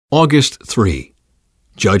August 3.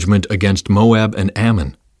 Judgment against Moab and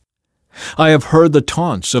Ammon. I have heard the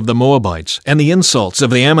taunts of the Moabites and the insults of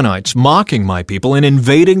the Ammonites, mocking my people and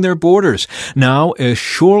invading their borders. Now, as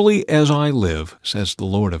surely as I live, says the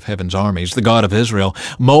Lord of heaven's armies, the God of Israel,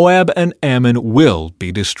 Moab and Ammon will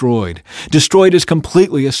be destroyed as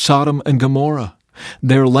completely as Sodom and Gomorrah.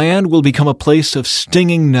 Their land will become a place of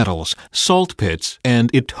stinging nettles, salt pits,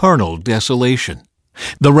 and eternal desolation.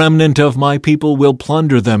 The remnant of my people will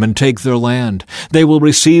plunder them and take their land. They will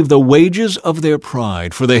receive the wages of their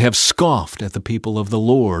pride, for they have scoffed at the people of the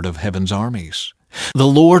Lord of heaven's armies. The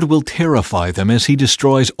Lord will terrify them as he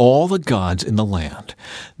destroys all the gods in the land.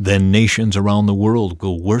 Then nations around the world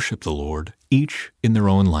will worship the Lord, each in their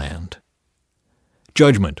own land.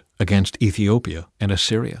 Judgment against Ethiopia and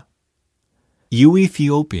Assyria. You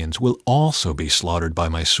Ethiopians will also be slaughtered by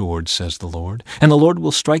my sword, says the Lord, and the Lord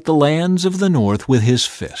will strike the lands of the north with his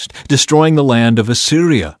fist, destroying the land of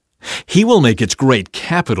Assyria. He will make its great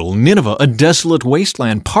capital, Nineveh, a desolate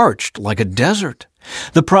wasteland, parched like a desert.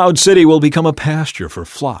 The proud city will become a pasture for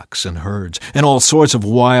flocks and herds, and all sorts of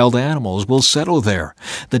wild animals will settle there.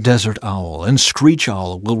 The desert owl and screech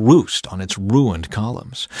owl will roost on its ruined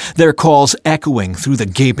columns, their calls echoing through the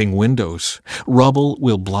gaping windows. Rubble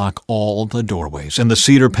will block all the doorways, and the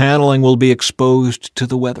cedar paneling will be exposed to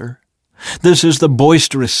the weather. This is the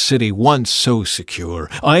boisterous city once so secure.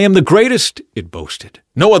 I am the greatest, it boasted.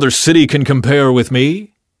 No other city can compare with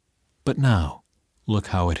me. But now, look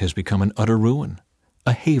how it has become an utter ruin,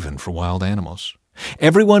 a haven for wild animals.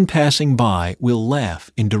 Everyone passing by will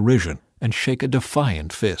laugh in derision and shake a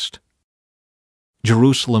defiant fist.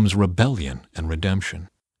 Jerusalem's rebellion and redemption.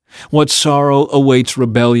 What sorrow awaits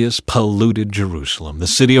rebellious, polluted Jerusalem, the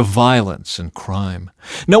city of violence and crime.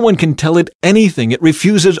 No one can tell it anything. It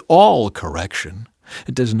refuses all correction.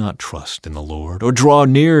 It does not trust in the Lord or draw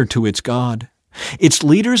near to its God. Its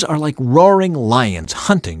leaders are like roaring lions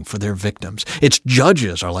hunting for their victims. Its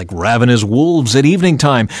judges are like ravenous wolves at evening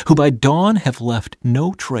time, who by dawn have left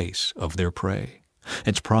no trace of their prey.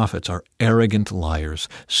 Its prophets are arrogant liars,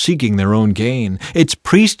 seeking their own gain. Its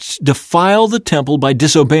priests defile the temple by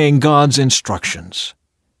disobeying God's instructions.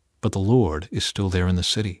 But the Lord is still there in the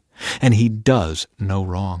city, and he does no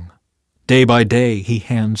wrong. Day by day he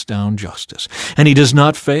hands down justice, and he does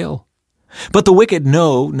not fail. But the wicked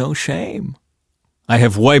know no shame. I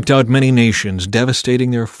have wiped out many nations,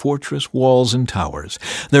 devastating their fortress walls and towers.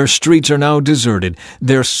 Their streets are now deserted.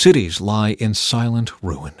 Their cities lie in silent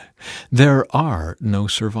ruin. There are no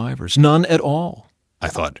survivors, none at all. I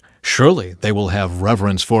thought, surely they will have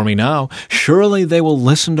reverence for me now. Surely they will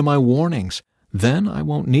listen to my warnings. Then I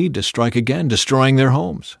won't need to strike again, destroying their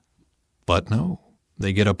homes. But no,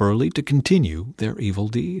 they get up early to continue their evil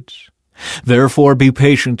deeds. Therefore be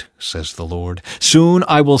patient, says the Lord. Soon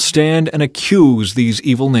I will stand and accuse these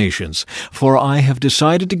evil nations, for I have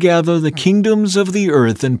decided to gather the kingdoms of the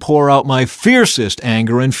earth and pour out my fiercest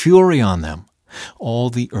anger and fury on them. All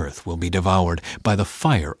the earth will be devoured by the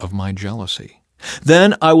fire of my jealousy.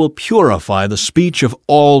 Then I will purify the speech of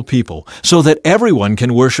all people, so that everyone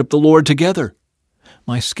can worship the Lord together.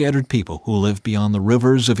 My scattered people who live beyond the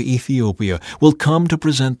rivers of Ethiopia will come to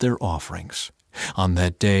present their offerings. On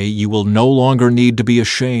that day you will no longer need to be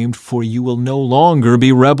ashamed, for you will no longer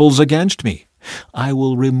be rebels against me. I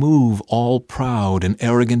will remove all proud and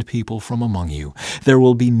arrogant people from among you. There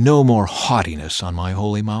will be no more haughtiness on my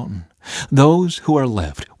holy mountain. Those who are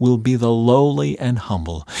left will be the lowly and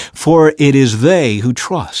humble, for it is they who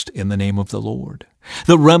trust in the name of the Lord.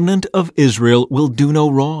 The remnant of Israel will do no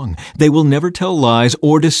wrong. They will never tell lies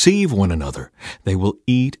or deceive one another. They will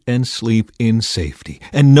eat and sleep in safety,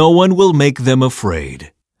 and no one will make them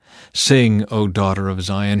afraid. Sing, O daughter of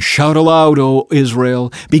Zion. Shout aloud, O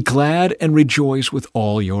Israel. Be glad and rejoice with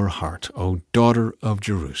all your heart, O daughter of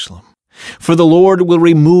Jerusalem. For the Lord will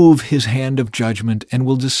remove his hand of judgment and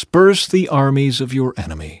will disperse the armies of your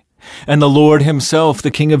enemy. And the Lord himself,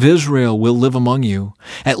 the King of Israel, will live among you.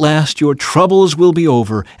 At last your troubles will be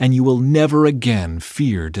over, and you will never again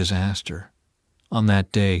fear disaster. On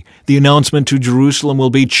that day, the announcement to Jerusalem will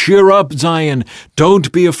be, Cheer up, Zion!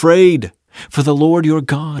 Don't be afraid! For the Lord your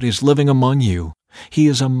God is living among you. He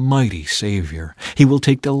is a mighty Savior. He will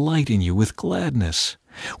take delight in you with gladness.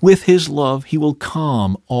 With his love he will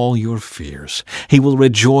calm all your fears. He will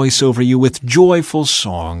rejoice over you with joyful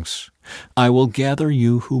songs. I will gather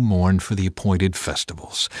you who mourn for the appointed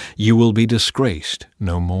festivals. You will be disgraced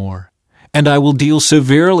no more. And I will deal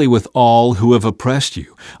severely with all who have oppressed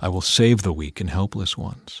you. I will save the weak and helpless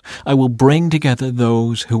ones. I will bring together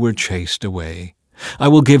those who were chased away. I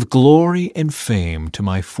will give glory and fame to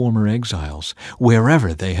my former exiles,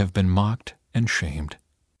 wherever they have been mocked and shamed.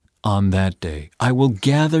 On that day I will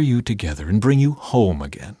gather you together and bring you home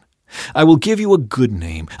again. I will give you a good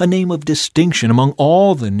name, a name of distinction among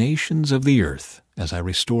all the nations of the earth, as I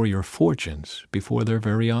restore your fortunes before their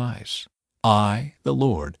very eyes. I, the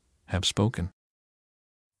Lord, have spoken."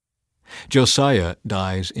 Josiah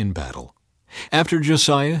dies in battle. After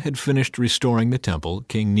Josiah had finished restoring the temple,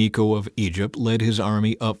 King Necho of Egypt led his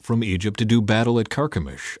army up from Egypt to do battle at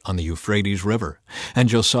Carchemish on the Euphrates River, and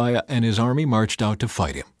Josiah and his army marched out to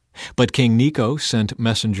fight him. But King Necho sent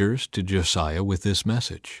messengers to Josiah with this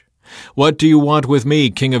message: "What do you want with me,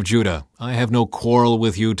 King of Judah? I have no quarrel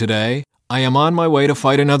with you today. I am on my way to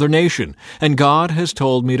fight another nation, and God has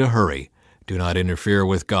told me to hurry. Do not interfere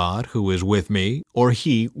with God, who is with me, or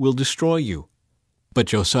he will destroy you." But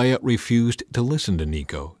Josiah refused to listen to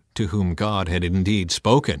Necho, to whom God had indeed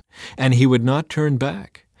spoken, and he would not turn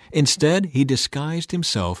back. Instead, he disguised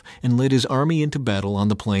himself and led his army into battle on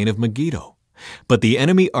the plain of Megiddo. But the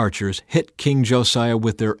enemy archers hit King Josiah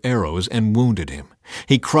with their arrows and wounded him.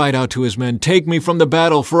 He cried out to his men, "Take me from the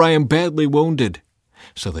battle, for I am badly wounded."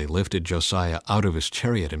 So they lifted Josiah out of his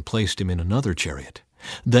chariot and placed him in another chariot.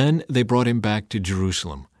 Then they brought him back to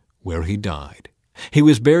Jerusalem, where he died. He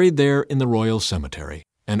was buried there in the royal cemetery,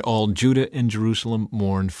 and all Judah and Jerusalem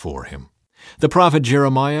mourned for him. The prophet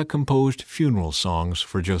Jeremiah composed funeral songs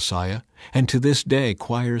for Josiah, and to this day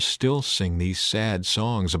choirs still sing these sad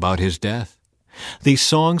songs about his death. These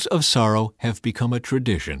songs of sorrow have become a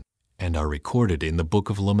tradition and are recorded in the Book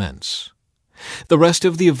of Laments. The rest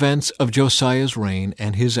of the events of Josiah's reign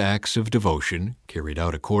and his acts of devotion, carried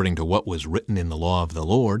out according to what was written in the law of the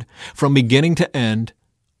Lord, from beginning to end,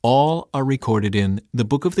 all are recorded in the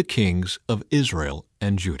Book of the Kings of Israel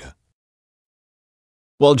and Judah.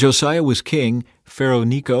 While Josiah was king, Pharaoh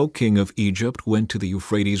Necho, king of Egypt, went to the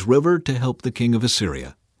Euphrates River to help the king of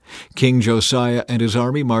Assyria. King Josiah and his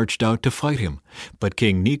army marched out to fight him, but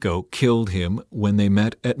King Necho killed him when they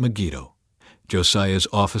met at Megiddo. Josiah's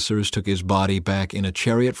officers took his body back in a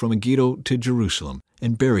chariot from Megiddo to Jerusalem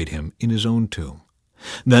and buried him in his own tomb.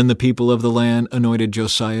 Then the people of the land anointed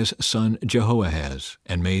Josiah's son Jehoahaz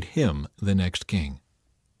and made him the next king.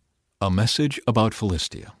 A message about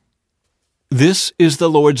Philistia. This is the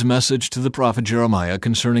Lord's message to the prophet Jeremiah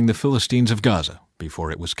concerning the Philistines of Gaza,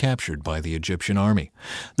 before it was captured by the Egyptian army.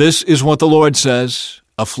 This is what the Lord says: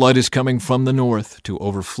 "A flood is coming from the north to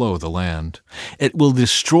overflow the land. It will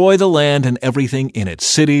destroy the land and everything in it,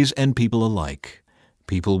 cities and people alike.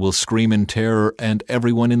 People will scream in terror, and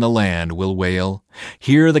everyone in the land will wail.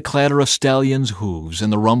 Hear the clatter of stallions' hooves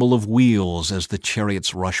and the rumble of wheels as the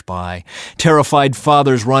chariots rush by. Terrified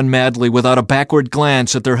fathers run madly without a backward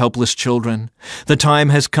glance at their helpless children. The time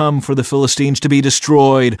has come for the Philistines to be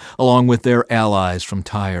destroyed, along with their allies from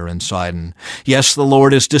Tyre and Sidon. Yes, the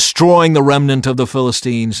Lord is destroying the remnant of the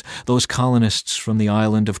Philistines, those colonists from the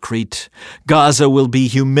island of Crete. Gaza will be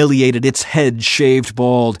humiliated, its head shaved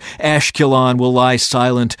bald. Ashkelon will lie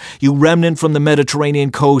silent. You remnant from the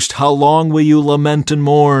Mediterranean coast, how long will you lament and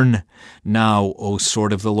mourn? Now, O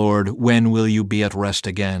sword of the Lord, when will you be at rest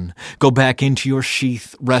again? Go back into your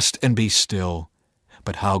sheath, rest and be still.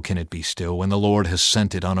 But how can it be still when the Lord has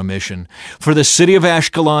sent it on a mission? For the city of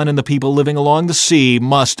Ashkelon and the people living along the sea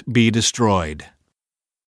must be destroyed.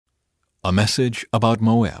 A message about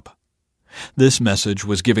Moab. This message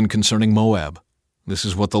was given concerning Moab. This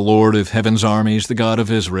is what the Lord of heaven's armies, the God of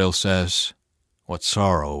Israel, says: What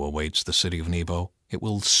sorrow awaits the city of Nebo! It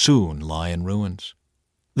will soon lie in ruins.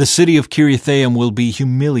 The city of Kiriathaim will be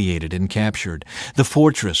humiliated and captured. The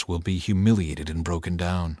fortress will be humiliated and broken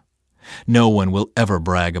down. No one will ever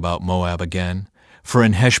brag about Moab again, for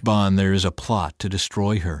in Heshbon there is a plot to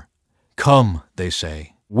destroy her. Come, they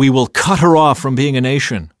say, we will cut her off from being a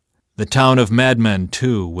nation. The town of madmen,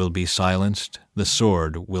 too, will be silenced. The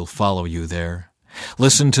sword will follow you there.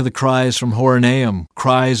 Listen to the cries from Horonaim,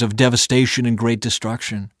 cries of devastation and great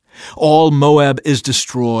destruction. All Moab is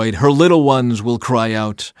destroyed. Her little ones will cry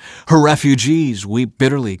out. Her refugees weep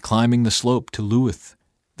bitterly, climbing the slope to Luith.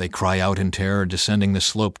 They cry out in terror, descending the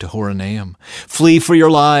slope to Horonaim. Flee for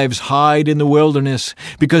your lives, hide in the wilderness.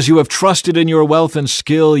 Because you have trusted in your wealth and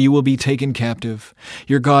skill, you will be taken captive.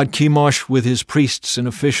 Your god Chemosh with his priests and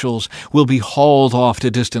officials will be hauled off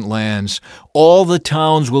to distant lands. All the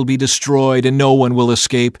towns will be destroyed, and no one will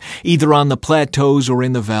escape, either on the plateaus or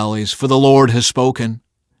in the valleys, for the Lord has spoken.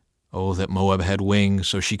 Oh, that Moab had wings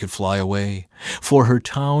so she could fly away, for her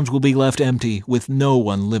towns will be left empty, with no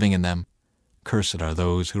one living in them. Cursed are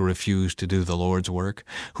those who refuse to do the Lord's work,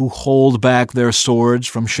 who hold back their swords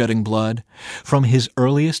from shedding blood. From his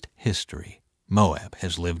earliest history, Moab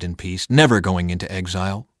has lived in peace, never going into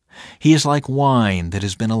exile. He is like wine that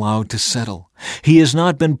has been allowed to settle. He has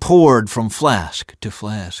not been poured from flask to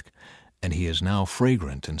flask. and he is now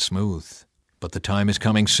fragrant and smooth. But the time is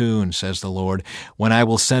coming soon, says the Lord, when I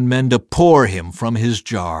will send men to pour him from his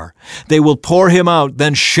jar. They will pour him out,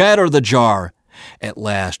 then shatter the jar. At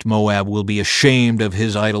last Moab will be ashamed of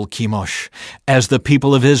his idol Chemosh, as the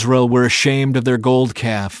people of Israel were ashamed of their gold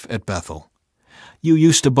calf at Bethel. You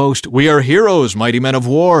used to boast, "We are heroes, mighty men of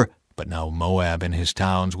war," but now Moab and his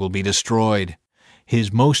towns will be destroyed.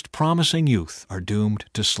 His most promising youth are doomed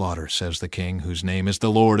to slaughter, says the King, whose name is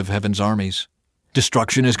the Lord of heaven's armies.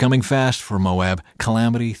 Destruction is coming fast for Moab.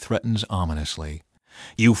 Calamity threatens ominously.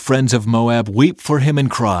 You friends of Moab, weep for him and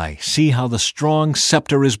cry. See how the strong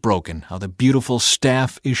scepter is broken, how the beautiful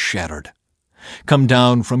staff is shattered. Come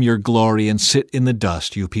down from your glory and sit in the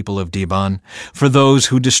dust, you people of Dibon. For those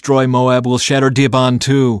who destroy Moab will shatter Dibon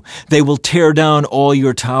too. They will tear down all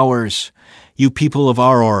your towers. You people of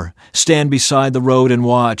Aror, stand beside the road and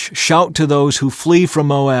watch. Shout to those who flee from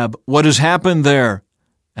Moab, "What has happened there?"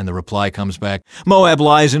 And the reply comes back, "Moab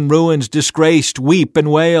lies in ruins, disgraced, weep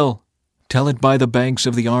and wail." Tell it by the banks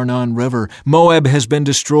of the Arnon River. Moab has been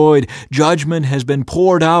destroyed. Judgment has been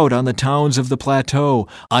poured out on the towns of the plateau,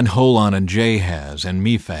 on Holon and Jahaz and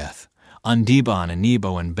Mephath, on Dibon and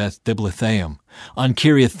Nebo and Beth Diblathaim, on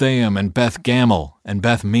Kiriathaim and Beth Gamel and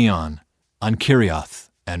Beth Meon, on Kirioth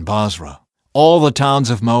and Bozrah. All the towns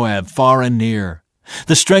of Moab, far and near.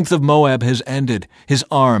 The strength of Moab has ended. His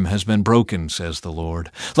arm has been broken, says the Lord.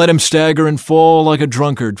 Let him stagger and fall like a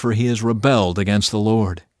drunkard, for he has rebelled against the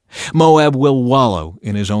Lord. Moab will wallow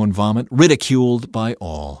in his own vomit, ridiculed by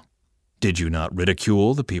all. Did you not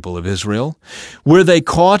ridicule the people of Israel? Were they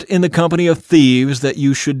caught in the company of thieves that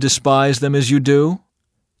you should despise them as you do?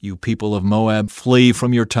 You people of Moab, flee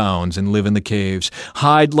from your towns and live in the caves.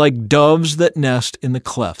 Hide like doves that nest in the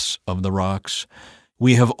clefts of the rocks.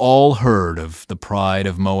 We have all heard of the pride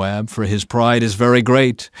of Moab, for his pride is very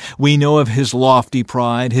great. We know of his lofty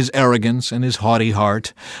pride, his arrogance, and his haughty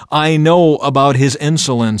heart. I know about his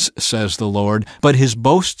insolence, says the Lord, but his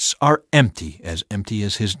boasts are empty as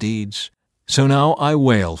his deeds. So now I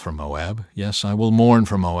wail for Moab. Yes, I will mourn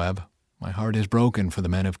for Moab. My heart is broken for the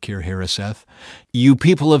men of Kir-Hareseth. You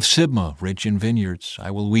people of Sibmah, rich in vineyards, I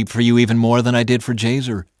will weep for you even more than I did for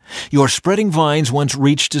Jazer. Your spreading vines once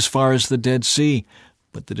reached as far as the Dead Sea,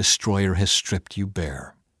 but the destroyer has stripped you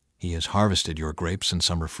bare. He has harvested your grapes and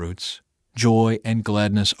summer fruits. Joy and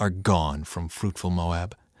gladness are gone from fruitful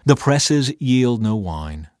Moab. The presses yield no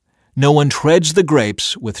wine. No one treads the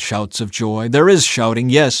grapes with shouts of joy. There is shouting,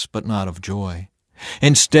 yes, but not of joy.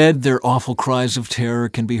 Instead, their awful cries of terror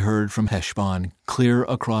can be heard from Heshbon, clear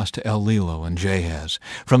across to El Lilo and Jahaz,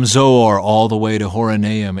 from Zoar all the way to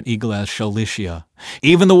Horonaim and Eglath-Shalishiah.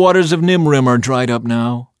 Even the waters of Nimrim are dried up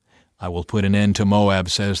now. I will put an end to Moab,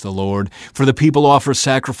 says the Lord, for the people offer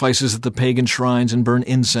sacrifices at the pagan shrines and burn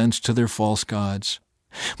incense to their false gods.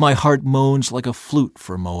 My heart moans like a flute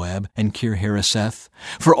for Moab and Kir-Hareseth,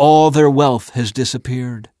 for all their wealth has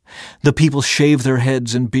disappeared. The people shave their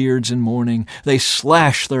heads and beards in mourning. They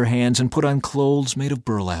slash their hands and put on clothes made of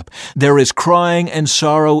burlap. There is crying and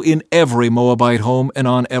sorrow in every Moabite home and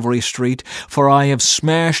on every street, for I have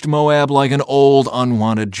smashed Moab like an old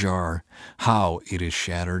unwanted jar. How it is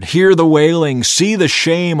shattered. Hear the wailing. See the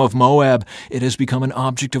shame of Moab. It has become an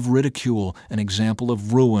object of ridicule, an example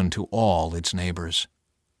of ruin to all its neighbors.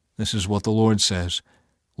 This is what the Lord says.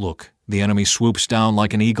 Look, the enemy swoops down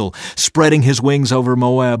like an eagle, spreading his wings over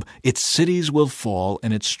Moab. Its cities will fall,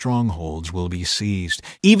 and its strongholds will be seized.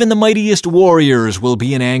 Even the mightiest warriors will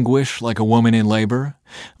be in anguish like a woman in labor.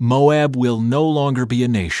 Moab will no longer be a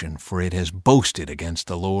nation, for it has boasted against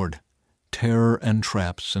the Lord. Terror and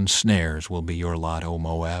traps and snares will be your lot, O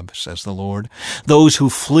Moab, says the Lord. Those who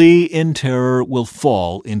flee in terror will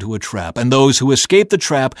fall into a trap, and those who escape the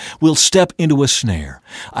trap will step into a snare.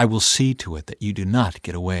 I will see to it that you do not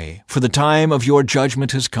get away, for the time of your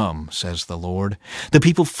judgment has come, says the Lord. The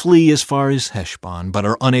people flee as far as Heshbon, but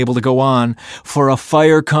are unable to go on, for a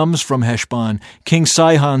fire comes from Heshbon, King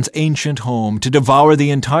Sihon's ancient home, to devour the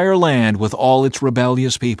entire land with all its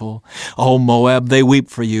rebellious people. O Moab, they weep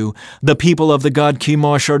for you. The people of the god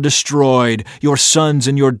Chemosh are destroyed. Your sons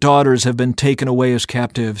and your daughters have been taken away as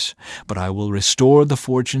captives. But I will restore the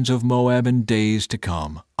fortunes of Moab in days to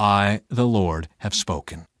come. I, the Lord, have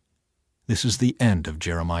spoken. This is the end of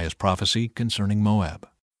Jeremiah's prophecy concerning Moab.